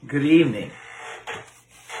Good evening.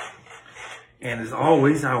 And as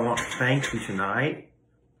always, I want to thank you tonight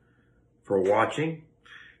for watching.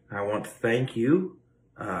 I want to thank you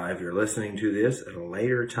if you're listening to this at a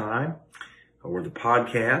later time or the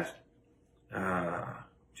podcast.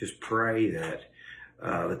 Just pray that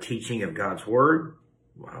the teaching of God's Word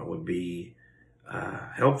would be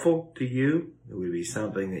helpful to you. It would be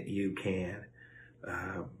something that you can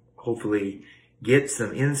hopefully get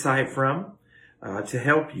some insight from to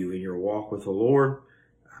help you in your walk with the Lord,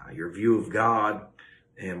 your view of God,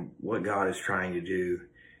 and what God is trying to do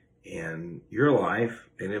in your life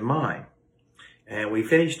and in mine. And we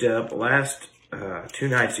finished up last 2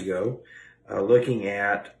 nights ago looking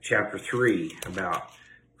at chapter 3 about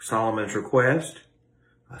Solomon's request,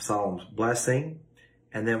 Solomon's blessing,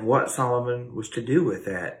 and then what Solomon was to do with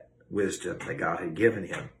that wisdom that God had given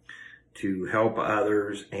him to help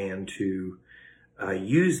others and to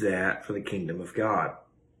use that for the kingdom of God.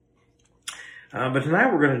 But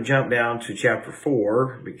tonight we're going to jump down to chapter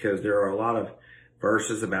 4 because there are a lot of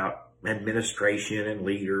verses about administration and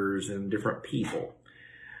leaders and different people.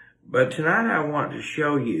 But tonight I want to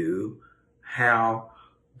show you how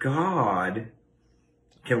God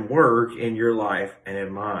can work in your life and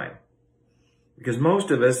in mine. Because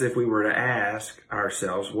most of us, if we were to ask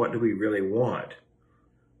ourselves, what do we really want?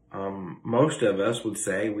 Most of us would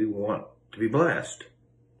say we want to be blessed.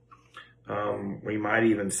 We might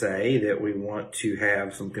even say that we want to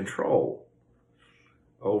have some control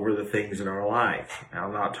over the things in our life. Now,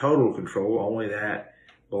 not total control, only that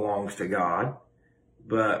belongs to God.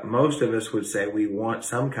 But most of us would say we want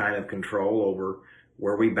some kind of control over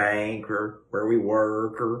where we bank or where we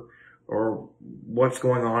work or what's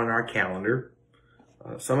going on in our calendar.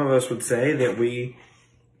 Some of us would say that we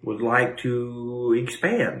would like to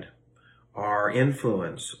expand our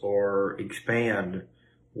influence or expand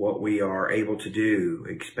what we are able to do,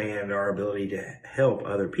 expand our ability to help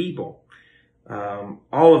other people.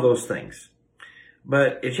 All of those things.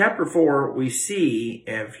 But in chapter 4, we see,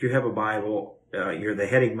 if you have a Bible, the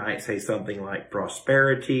heading might say something like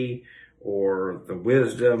prosperity or the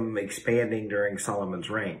wisdom expanding during Solomon's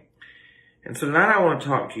reign. And so tonight I want to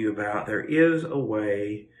talk to you about there is a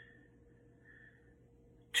way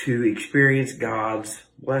to experience God's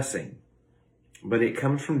blessing, but it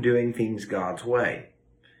comes from doing things God's way.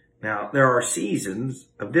 Now, there are seasons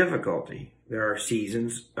of difficulty. There are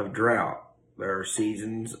seasons of drought. There are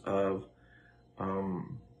seasons of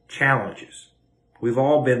challenges. We've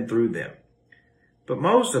all been through them. But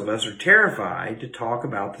most of us are terrified to talk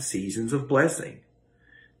about the seasons of blessing.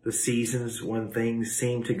 The seasons when things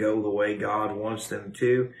seem to go the way God wants them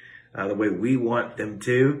to, the way we want them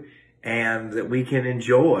to, and that we can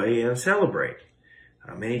enjoy and celebrate.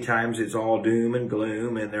 Many times it's all doom and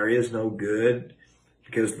gloom and there is no good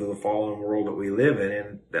because of the fallen world that we live in.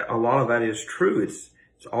 And a lot of that is true. It's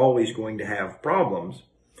always going to have problems.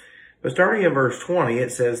 But starting in verse 20,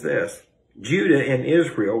 it says this: Judah and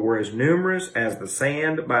Israel were as numerous as the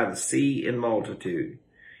sand by the sea in multitude,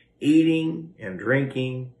 eating and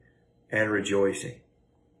drinking and rejoicing.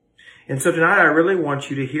 And so tonight I really want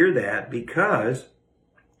you to hear that, because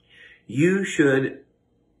you should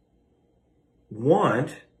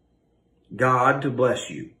want God to bless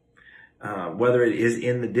you, whether it is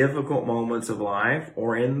in the difficult moments of life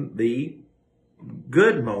or in the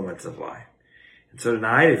good moments of life. And so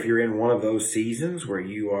tonight, if you're in one of those seasons where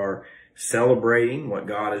you are celebrating what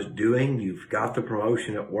God is doing, you've got the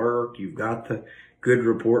promotion at work, you've got the good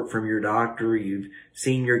report from your doctor, you've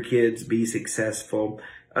seen your kids be successful,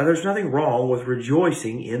 there's nothing wrong with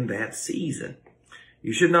rejoicing in that season.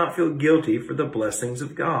 You should not feel guilty for the blessings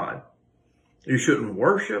of God. You shouldn't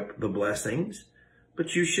worship the blessings,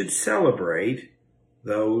 but you should celebrate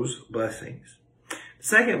those blessings. The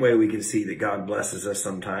second way we can see that God blesses us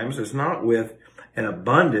sometimes is not with an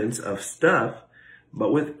abundance of stuff,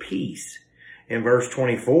 but with peace. In verse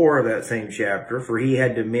 24 of that same chapter, for he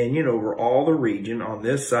had dominion over all the region on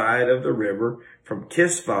this side of the river, from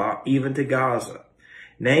Tisphah even to Gaza,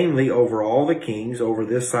 namely over all the kings over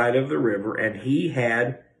this side of the river, and he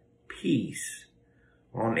had peace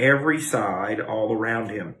on every side all around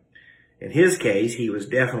him. In his case, he was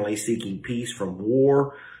definitely seeking peace from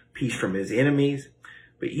war, peace from his enemies.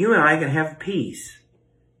 But you and I can have peace,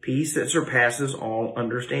 peace that surpasses all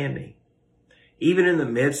understanding. Even in the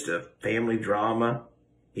midst of family drama,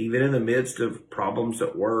 even in the midst of problems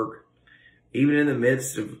at work, even in the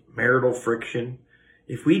midst of marital friction,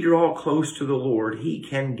 if we draw close to the Lord, he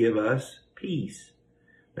can give us peace.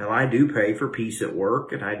 Now, I do pray for peace at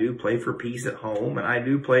work, and I do pray for peace at home, and I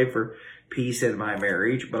do pray for peace in my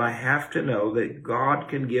marriage, but I have to know that God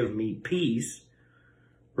can give me peace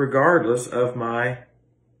regardless of my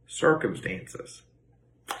circumstances.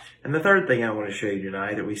 And the third thing I want to show you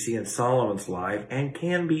tonight that we see in Solomon's life and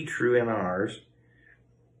can be true in ours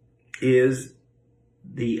is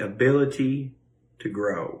the ability to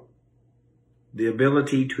grow, the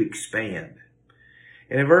ability to expand.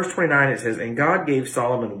 And in verse 29 it says, "And God gave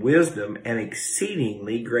Solomon wisdom and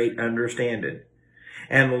exceedingly great understanding,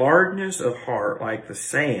 and largeness of heart like the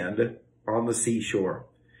sand on the seashore."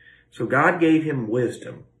 So God gave him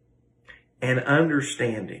wisdom and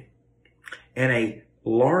understanding and a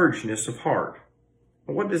largeness of heart.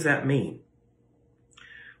 Well, what does that mean?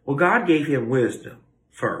 Well, God gave him wisdom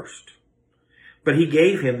first, but he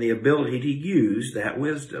gave him the ability to use that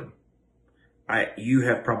wisdom. You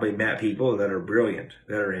have probably met people that are brilliant,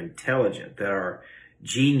 that are intelligent, that are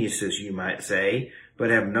geniuses, you might say, but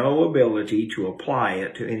have no ability to apply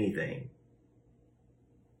it to anything.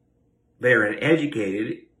 They're an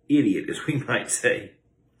educated idiot, as we might say.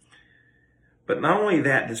 But not only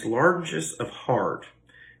that, this largeness of heart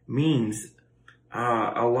means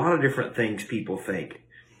a lot of different things people think.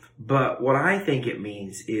 But what I think it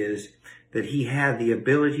means is that he had the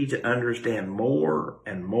ability to understand more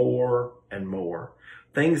and more and more.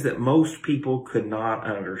 Things that most people could not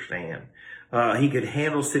understand. He could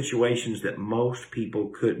handle situations that most people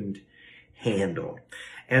couldn't handle.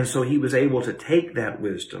 And so he was able to take that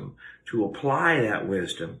wisdom, to apply that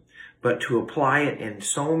wisdom, but to apply it in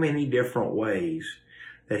so many different ways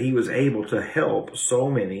that he was able to help so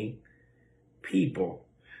many people.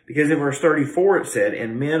 Because in verse 34 it said,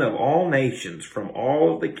 "And men of all nations from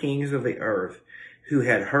all of the kings of the earth who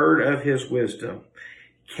had heard of his wisdom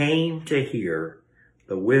came to hear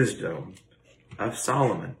the wisdom of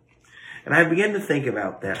Solomon." And I began to think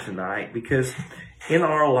about that tonight because in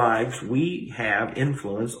our lives we have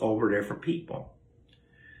influence over different people.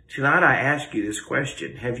 Tonight I ask you this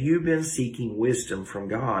question: have you been seeking wisdom from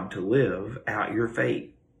God to live out your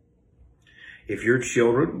faith? If your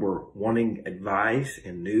children were wanting advice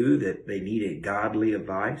and knew that they needed godly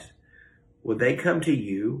advice, would they come to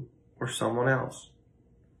you or someone else?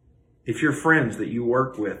 If your friends that you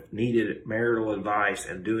work with needed marital advice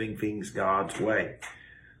and doing things God's way,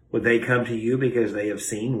 would they come to you because they have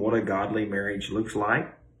seen what a godly marriage looks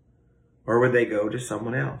like? Or would they go to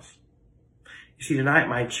someone else? You see, tonight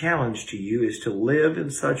my challenge to you is to live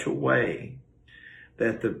in such a way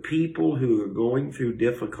that the people who are going through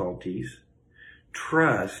difficulties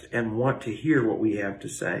trust and want to hear what we have to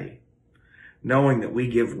say, knowing that we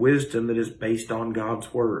give wisdom that is based on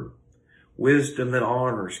God's word, wisdom that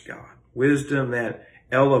honors God, wisdom that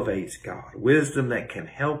elevates God, wisdom that can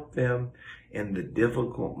help them in the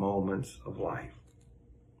difficult moments of life.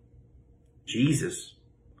 Jesus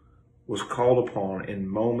was called upon in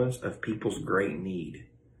moments of people's great need,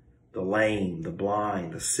 the lame, the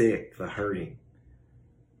blind, the sick, the hurting.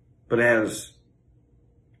 But as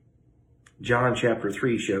John chapter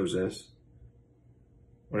 3 shows us,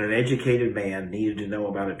 when an educated man needed to know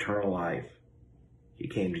about eternal life, he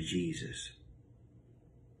came to Jesus,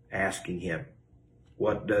 asking him,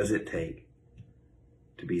 what does it take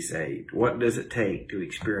to be saved? What does it take to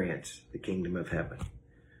experience the kingdom of heaven?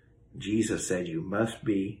 Jesus said, you must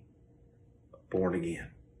be born again.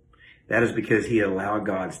 That is because he had allowed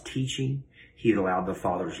God's teaching, he had allowed the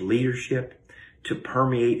Father's leadership to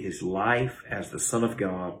permeate his life as the Son of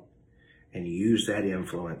God and use that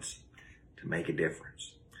influence to make a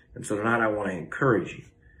difference. And so tonight I want to encourage you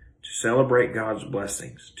to celebrate God's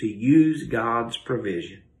blessings, to use God's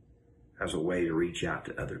provision as a way to reach out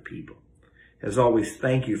to other people. As always,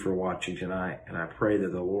 thank you for watching tonight, and I pray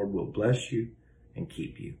that the Lord will bless you and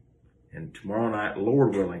keep you. And tomorrow night,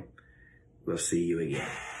 Lord willing, we'll see you again.